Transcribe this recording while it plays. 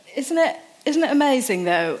Isn't it amazing,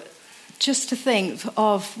 though, just to think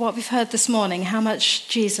of what we've heard this morning, how much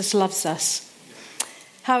Jesus loves us,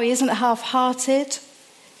 how he isn't half-hearted.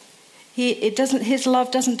 His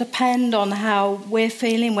love doesn't depend on how we're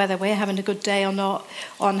feeling, whether we're having a good day or not,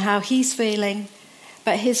 on how he's feeling.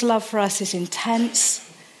 But his love for us is intense,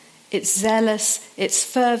 it's zealous, it's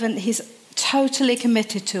fervent. He's totally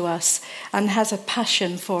committed to us and has a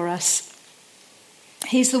passion for us.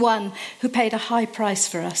 He's the one who paid a high price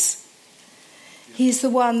for us. He's the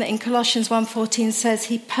one that in Colossians 1:14 says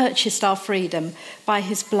he purchased our freedom by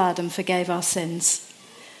his blood and forgave our sins.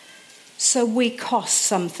 So we cost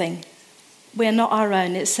something. We're not our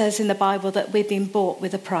own. It says in the Bible that we've been bought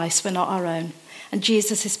with a price. We're not our own. And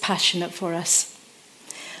Jesus is passionate for us.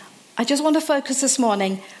 I just want to focus this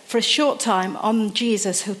morning for a short time on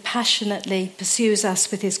Jesus, who passionately pursues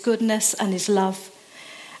us with his goodness and his love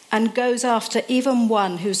and goes after even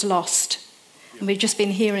one who's lost. And we've just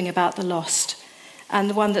been hearing about the lost and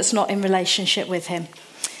the one that's not in relationship with him.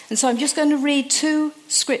 And so I'm just going to read two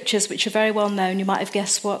scriptures which are very well known. You might have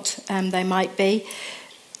guessed what they might be.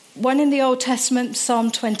 One in the Old Testament,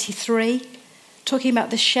 Psalm 23, talking about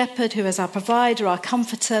the shepherd who is our provider, our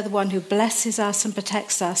comforter, the one who blesses us and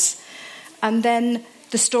protects us. And then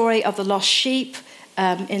the story of the lost sheep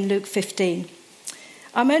in Luke 15.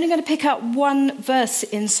 I'm only going to pick up one verse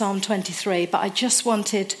in Psalm 23, but I just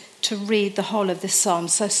wanted to read the whole of this psalm.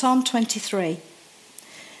 So Psalm 23.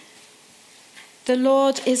 The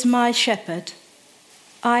Lord is my shepherd.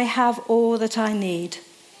 I have all that I need.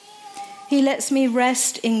 He lets me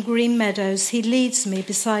rest in green meadows. He leads me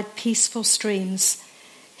beside peaceful streams.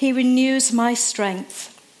 He renews my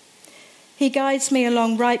strength. He guides me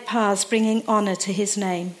along right paths, bringing honor to his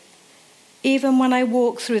name. Even when I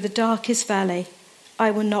walk through the darkest valley, I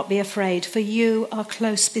will not be afraid, for you are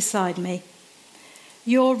close beside me.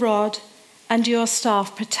 Your rod and your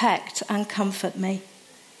staff protect and comfort me.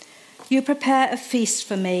 You prepare a feast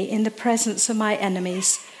for me in the presence of my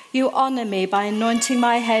enemies. You honor me by anointing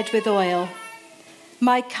my head with oil.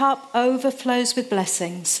 My cup overflows with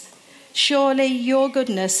blessings. Surely your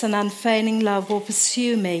goodness and unfailing love will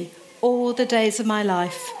pursue me all the days of my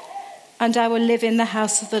life, and I will live in the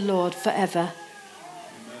house of the Lord forever.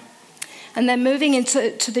 Amen. And then moving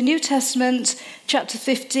into the New Testament, chapter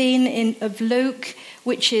 15 of Luke,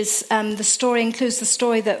 which is the story, includes the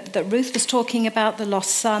story that Ruth was talking about, the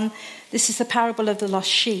lost son. This is the parable of the lost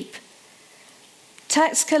sheep.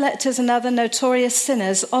 Tax collectors and other notorious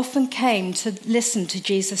sinners often came to listen to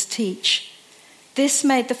Jesus teach. This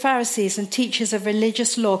made the Pharisees and teachers of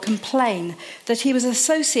religious law complain that he was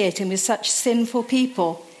associating with such sinful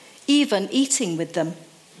people, even eating with them.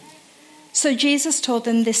 So Jesus told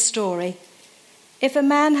them this story. If a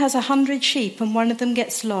man has 100 sheep and one of them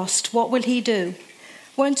gets lost, what will he do?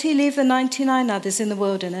 Won't he leave the 99 others in the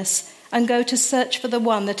wilderness and go to search for the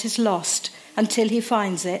one that is lost until he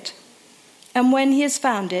finds it? And when he has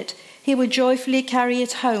found it, he will joyfully carry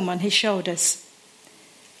it home on his shoulders.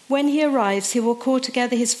 When he arrives, he will call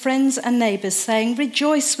together his friends and neighbors, saying,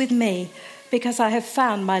 "Rejoice with me, because I have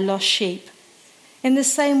found my lost sheep." In the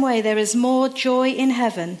same way, there is more joy in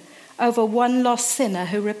heaven over one lost sinner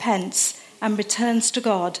who repents and returns to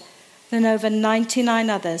God than over 99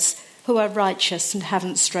 others who are righteous and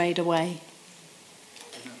haven't strayed away.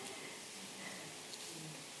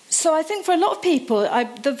 So I think for a lot of people,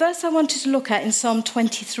 the verse I wanted to look at in Psalm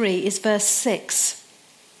 23 is verse 6,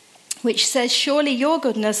 which says, "Surely your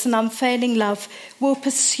goodness and unfailing love will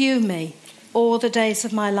pursue me all the days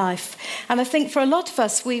of my life." And I think for a lot of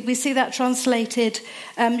us, we see that translated,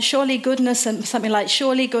 surely goodness and something like,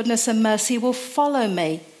 "Surely goodness and mercy will follow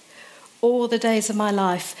me all the days of my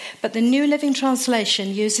life." But the New Living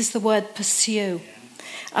Translation uses the word pursue.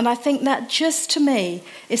 And I think that just to me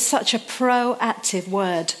is such a proactive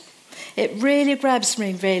word. It really grabs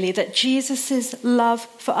me, really, that Jesus' love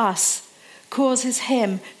for us causes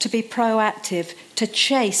him to be proactive, to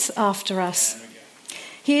chase after us.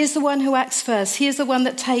 He is the one who acts first. He is the one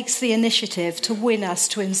that takes the initiative to win us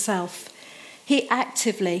to himself. He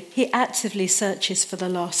actively searches for the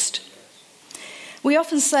lost. We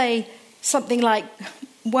often say something like,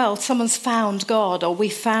 well, someone's found God, or we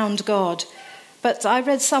found God. But I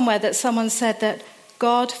read somewhere that someone said that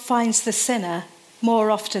God finds the sinner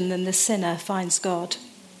more often than the sinner finds God.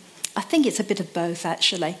 I think it's a bit of both,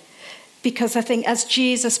 actually. Because I think as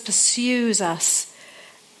Jesus pursues us,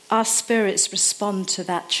 our spirits respond to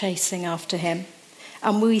that chasing after him.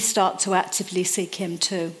 And we start to actively seek him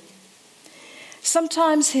too.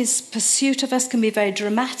 Sometimes his pursuit of us can be very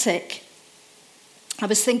dramatic. I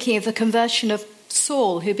was thinking of the conversion of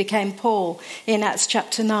Saul, who became Paul, in Acts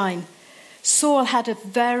chapter 9. Saul had a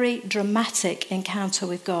very dramatic encounter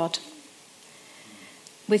with God,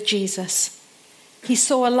 with Jesus. He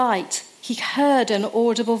saw a light. He heard an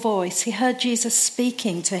audible voice. He heard Jesus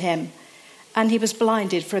speaking to him, and he was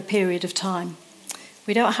blinded for a period of time.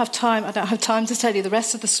 We don't have time. I don't have time to tell you the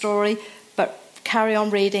rest of the story, but carry on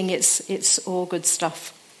reading. It's all good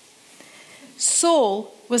stuff.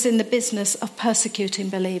 Saul was in the business of persecuting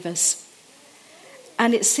believers,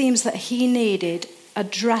 and it seems that he needed a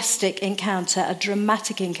drastic encounter, a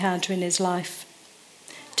dramatic encounter in his life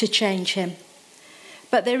to change him.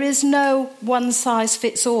 But there is no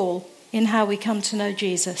one-size-fits-all in how we come to know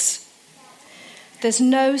Jesus. There's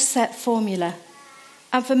no set formula.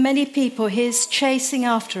 And for many people, his chasing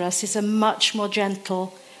after us is a much more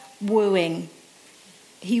gentle wooing.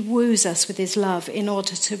 He woos us with his love in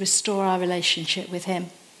order to restore our relationship with him.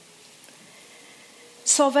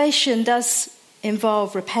 Salvation does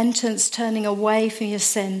involve repentance, turning away from your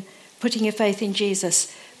sin, putting your faith in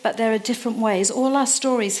Jesus. But there are different ways. All our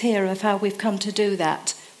stories here of how we've come to do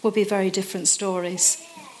that will be very different stories.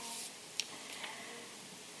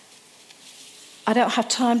 I don't have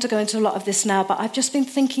time to go into a lot of this now, but I've just been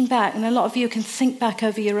thinking back, and a lot of you can think back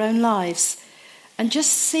over your own lives and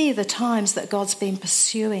just see the times that God's been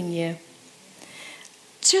pursuing you.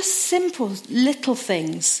 Just simple little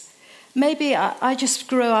things. Maybe I just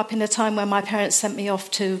grew up in a time when my parents sent me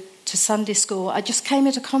off to Sunday school. I just came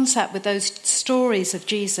into contact with those stories of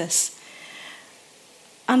Jesus.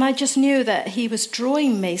 And I just knew that he was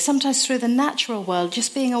drawing me, sometimes through the natural world,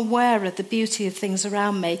 just being aware of the beauty of things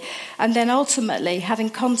around me. And then ultimately having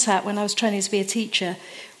contact, when I was training to be a teacher,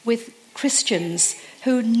 with Christians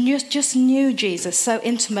who just knew Jesus so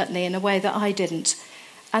intimately in a way that I didn't,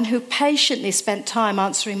 and who patiently spent time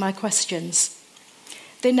answering my questions.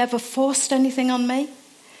 They never forced anything on me.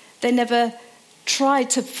 They never tried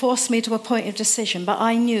to force me to a point of decision, but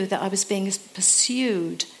I knew that I was being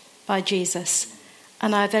pursued by Jesus,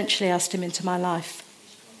 and I eventually asked him into my life.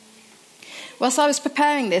 Whilst I was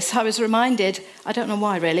preparing this, I was reminded, I don't know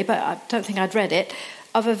why really, but I don't think I'd read it,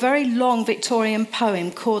 of a very long Victorian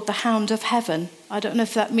poem called The Hound of Heaven. I don't know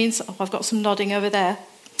if that means, I've got some nodding over there.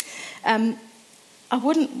 I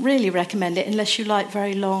wouldn't really recommend it unless you like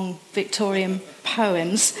very long Victorian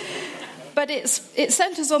poems. But it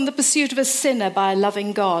centres on the pursuit of a sinner by a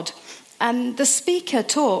loving God. And the speaker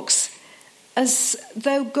talks as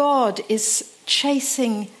though God is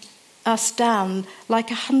chasing us down like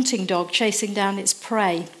a hunting dog chasing down its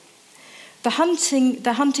prey. The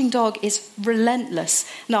hunting dog is relentless.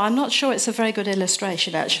 No, I'm not sure it's a very good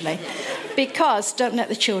illustration, actually, because, don't let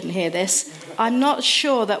the children hear this, I'm not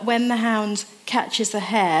sure that when the hound catches the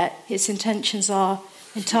hare, its intentions are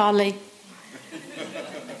entirely...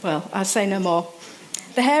 Well, I'll say no more.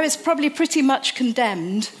 The hare is probably pretty much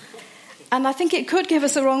condemned, and I think it could give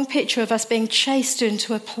us a wrong picture of us being chased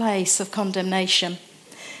into a place of condemnation.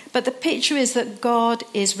 But the picture is that God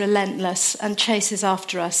is relentless and chases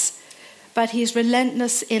after us. But he's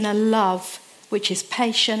relentless in a love which is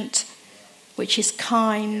patient, which is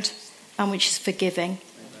kind, and which is forgiving.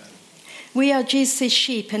 We are Jesus'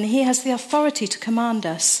 sheep, and he has the authority to command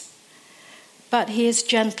us. But he is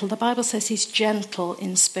gentle. The Bible says he's gentle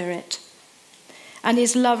in spirit. And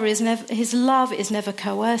his love is never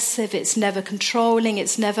coercive, it's never controlling,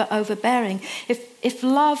 it's never overbearing. If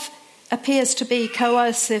love appears to be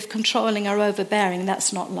coercive, controlling, or overbearing,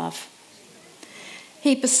 that's not love.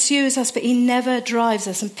 He pursues us, but he never drives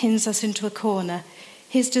us and pins us into a corner.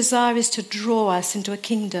 His desire is to draw us into a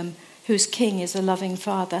kingdom whose king is a loving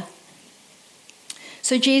father.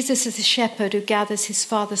 So Jesus is the shepherd who gathers his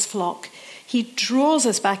father's flock. He draws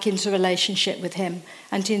us back into relationship with him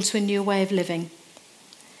and into a new way of living.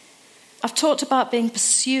 I've talked about being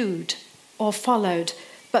pursued or followed,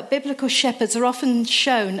 but biblical shepherds are often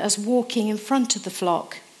shown as walking in front of the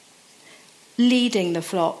flock, leading the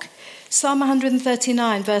flock. Psalm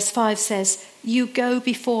 139 verse 5 says, "You go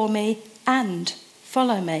before me and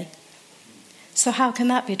follow me." So how can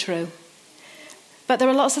that be true? But there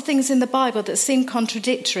are lots of things in the Bible that seem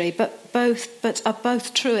contradictory, but are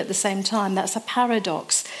both true at the same time. That's a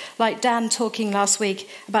paradox. Like Dan talking last week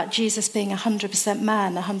about Jesus being 100%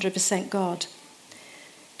 man, 100% God.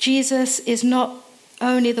 Jesus is not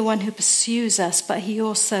only the one who pursues us, but he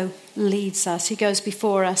also leads us. He goes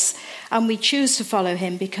before us, and we choose to follow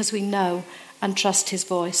him because we know and trust his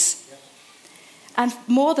voice. And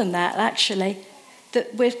more than that, actually,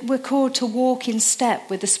 that we're called to walk in step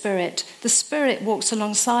with the Spirit. The Spirit walks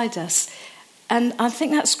alongside us. And I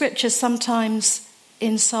think that scripture sometimes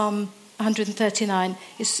in Psalm 139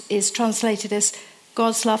 is translated as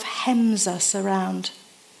God's love hems us around.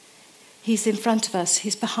 He's in front of us,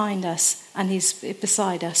 he's behind us, and he's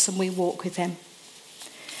beside us, and we walk with him.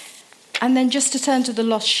 And then just to turn to the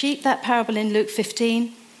lost sheep, that parable in Luke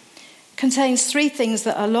 15 contains three things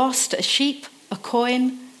that are lost: a sheep, a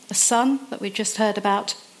coin, a son that we've just heard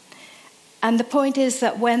about. And the point is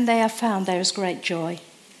that when they are found, there is great joy.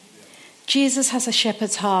 Jesus has a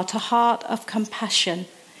shepherd's heart, a heart of compassion.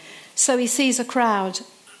 So he sees a crowd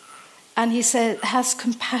and he has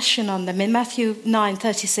compassion on them. In Matthew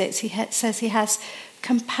 9:36, he says he has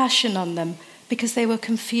compassion on them because they were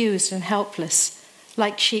confused and helpless,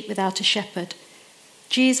 like sheep without a shepherd.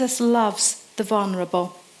 Jesus loves the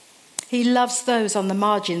vulnerable. He loves those on the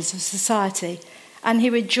margins of society, and he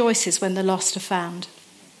rejoices when the lost are found.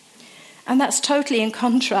 And that's totally in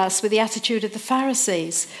contrast with the attitude of the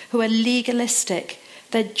Pharisees, who are legalistic,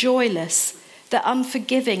 they're joyless, they're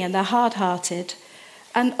unforgiving, and they're hard-hearted.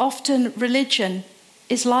 And often religion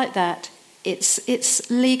is like that.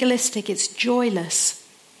 It's legalistic, it's joyless.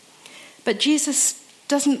 But Jesus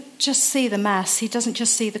doesn't just see the mass, he doesn't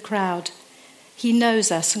just see the crowd. He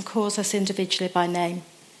knows us and calls us individually by name.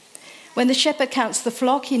 When the shepherd counts the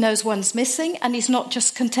flock, he knows one's missing, and he's not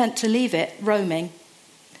just content to leave it roaming.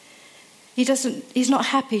 He's not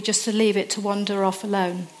happy just to leave it to wander off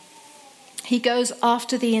alone. He goes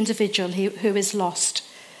after the individual who is lost,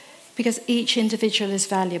 because each individual is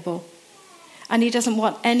valuable. And he doesn't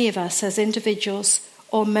want any of us as individuals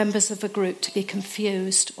or members of a group to be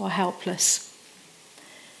confused or helpless.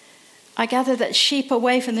 I gather that sheep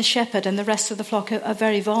away from the shepherd and the rest of the flock are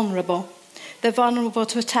very vulnerable. They're vulnerable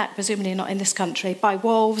to attack, presumably not in this country, by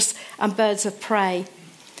wolves and birds of prey.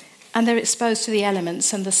 And they're exposed to the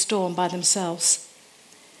elements and the storm by themselves.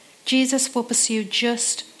 Jesus will pursue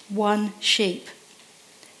just one sheep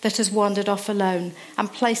that has wandered off alone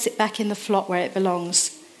and place it back in the flock where it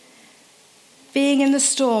belongs. Being in the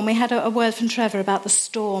storm, we had a word from Trevor about the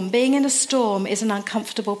storm. Being in a storm is an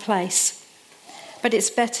uncomfortable place, but it's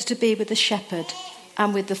better to be with the shepherd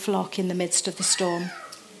and with the flock in the midst of the storm.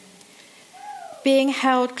 Being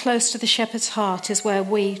held close to the shepherd's heart is where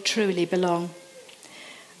we truly belong.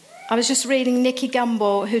 I was just reading Nicky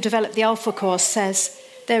Gumbel, who developed the Alpha Course, says,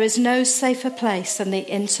 "There is no safer place than the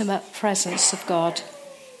intimate presence of God."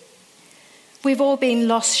 We've all been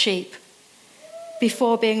lost sheep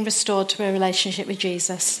before being restored to a relationship with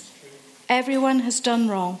Jesus. Everyone has done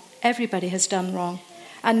wrong. Everybody has done wrong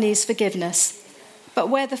and needs forgiveness. But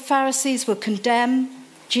where the Pharisees will condemn,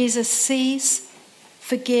 Jesus sees,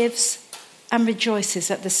 forgives, and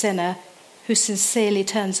rejoices at the sinner who sincerely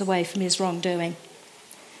turns away from his wrongdoing.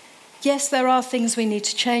 Yes, there are things we need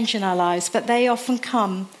to change in our lives, but they often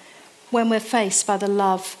come when we're faced by the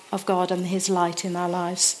love of God and his light in our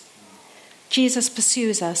lives. Jesus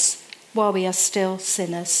pursues us while we are still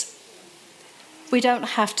sinners. We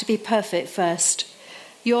don't have to be perfect first.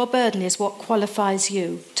 Your burden is what qualifies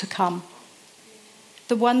you to come.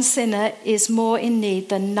 The one sinner is more in need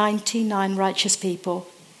than 99 righteous people.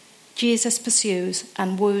 Jesus pursues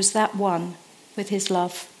and woos that one with his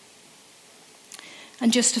love.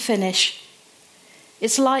 And just to finish,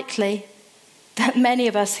 it's likely that many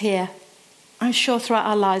of us here, I'm sure throughout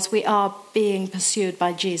our lives, we are being pursued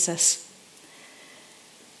by Jesus.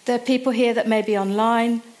 There are people here that may be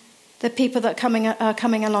online. There are people that are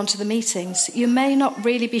coming along to the meetings. You may not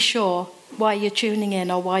really be sure why you're tuning in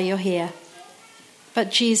or why you're here, but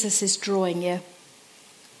Jesus is drawing you.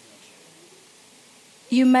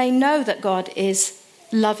 You may know that God is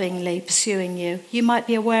lovingly pursuing you. You might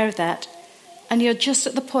be aware of that. And you're just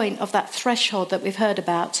at the point of that threshold that we've heard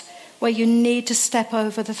about, where you need to step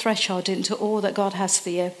over the threshold into all that God has for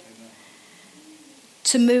you.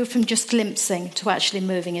 To move from just glimpsing to actually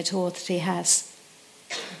moving into all that he has.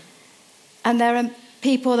 And there are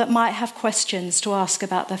people that might have questions to ask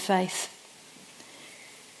about their faith.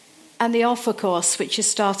 And the Alpha Course, which is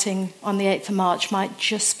starting on the 8th of March, might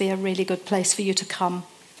just be a really good place for you to come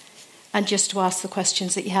and just to ask the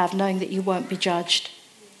questions that you have, knowing that you won't be judged.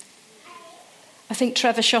 I think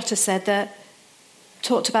Trevor Schotter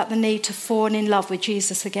talked about the need to fall in love with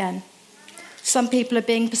Jesus again. Some people are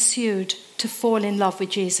being pursued to fall in love with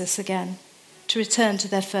Jesus again, to return to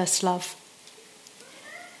their first love.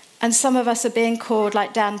 And some of us are being called,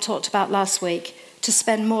 like Dan talked about last week, to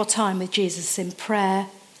spend more time with Jesus in prayer,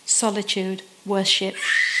 solitude, worship,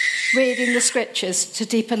 reading the scriptures to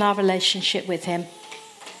deepen our relationship with him.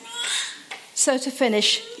 So to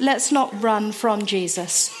finish, let's not run from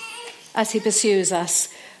Jesus as he pursues us,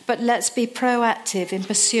 but let's be proactive in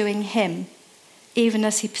pursuing him, even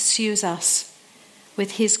as he pursues us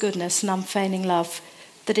with his goodness and unfailing love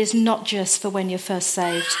that is not just for when you're first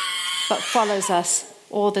saved, but follows us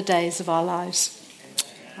all the days of our lives.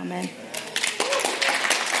 Amen.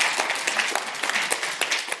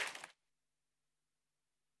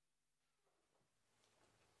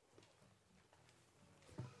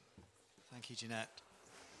 Thank you, Jeanette.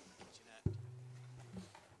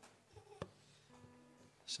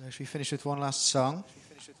 So should we finish with one last song?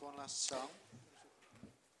 Was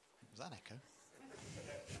that an echo?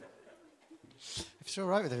 If it's all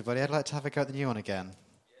right with everybody, I'd like to have a go at the new one again.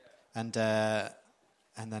 And then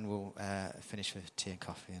we'll finish with tea and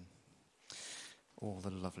coffee and all the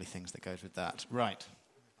lovely things that goes with that. Right.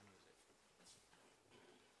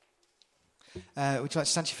 Would you like to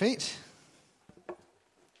stand to your feet?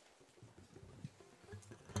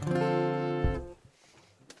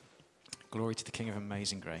 Glory to the King of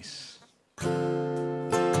Amazing Grace.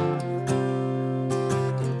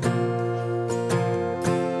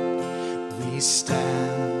 We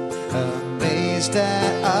stand amazed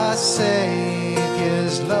at our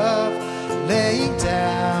Savior's love, laying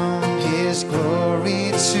down His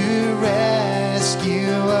glory to rescue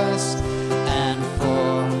us, and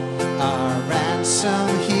for our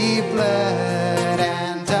ransom He bled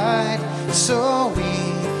and died, so we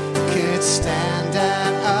could stand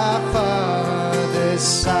at our Father's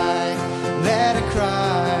side. Let a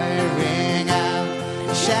cry ring out,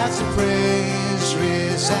 shouts of praise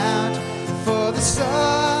resound, for the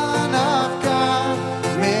Son of God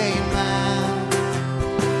made man.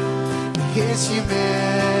 His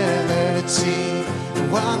humility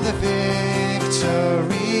won the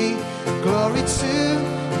victory. Glory to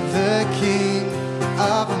the King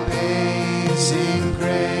of amazing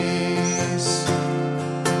grace.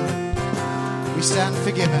 We stand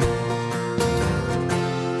forgiven.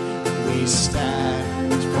 We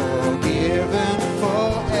stand forgiven,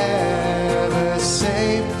 forever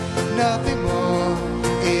saved. Nothing more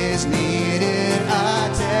is needed. Our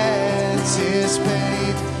debt is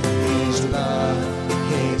paid. His love,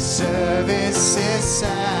 His service, His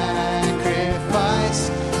sacrifice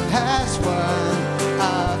has won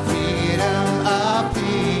our freedom, our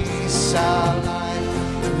peace, our life.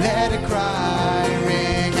 Let a cry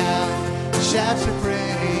ring out, shouts of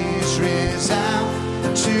praise resound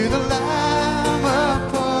to the Lamb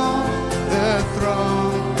upon the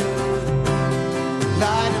throne.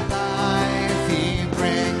 Light and life He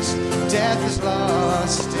brings, death has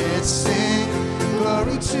lost its sting.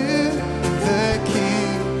 Glory to the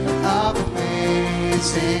King of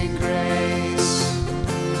amazing grace.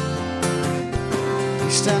 We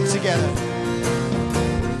stand together.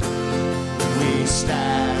 We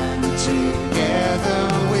stand together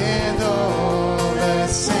with all the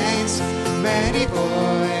saints, many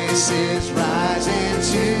voices rising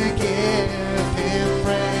to give Him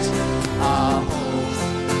praise. Our hope,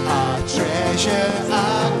 our treasure,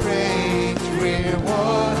 our great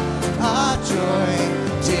reward, our joy,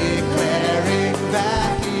 declaring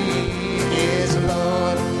that He is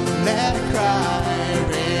Lord. Let a cry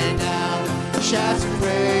ring out, shouts of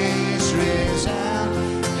praise resound,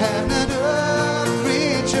 heaven and earth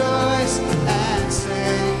rejoice and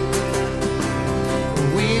sing.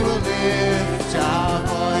 We will lift our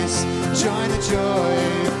voice, join the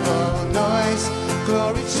joyful noise.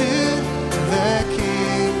 Glory to the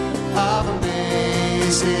King of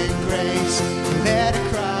amazing grace. Let a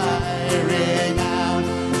cry ring out,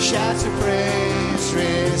 shouts of praise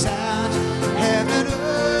resound, heaven and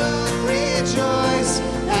earth rejoice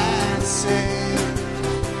and sing.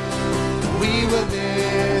 We will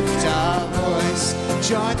lift our voice,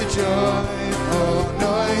 join the joyful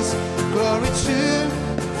noise. Glory to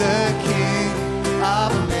the King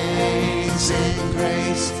of amazing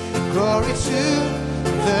grace. Glory to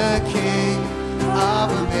the King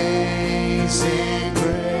of amazing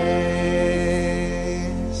grace.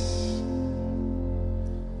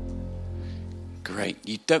 Great.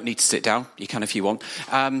 You don't need to sit down. You can if you want.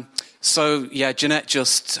 So, Jeanette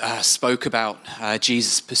just spoke about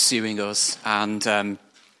Jesus pursuing us. And,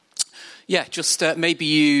 maybe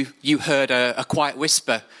you heard a quiet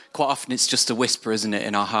whisper. Quite often it's just a whisper, isn't it,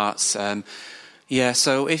 in our hearts? So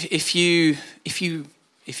if you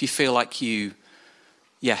feel like you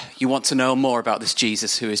want to know more about this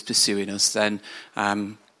Jesus who is pursuing us, then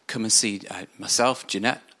come and see myself,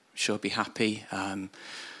 Jeanette. Sure, be happy.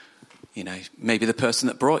 Maybe the person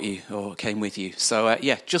that brought you or came with you. So,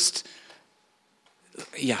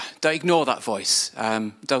 don't ignore that voice.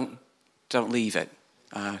 Don't leave it.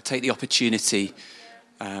 Take the opportunity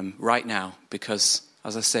right now, because,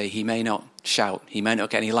 as I say, He may not shout. He may not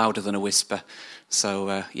get any louder than a whisper.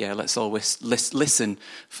 So, let's always listen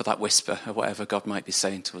for that whisper of whatever God might be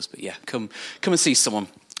saying to us. But, come and see someone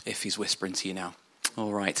if He's whispering to you now.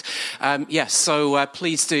 All right.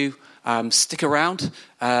 Please do stick around.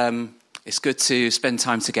 It's good to spend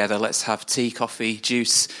time together. Let's have tea, coffee,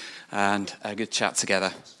 juice, and a good chat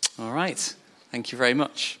together. All right. Thank you very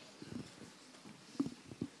much.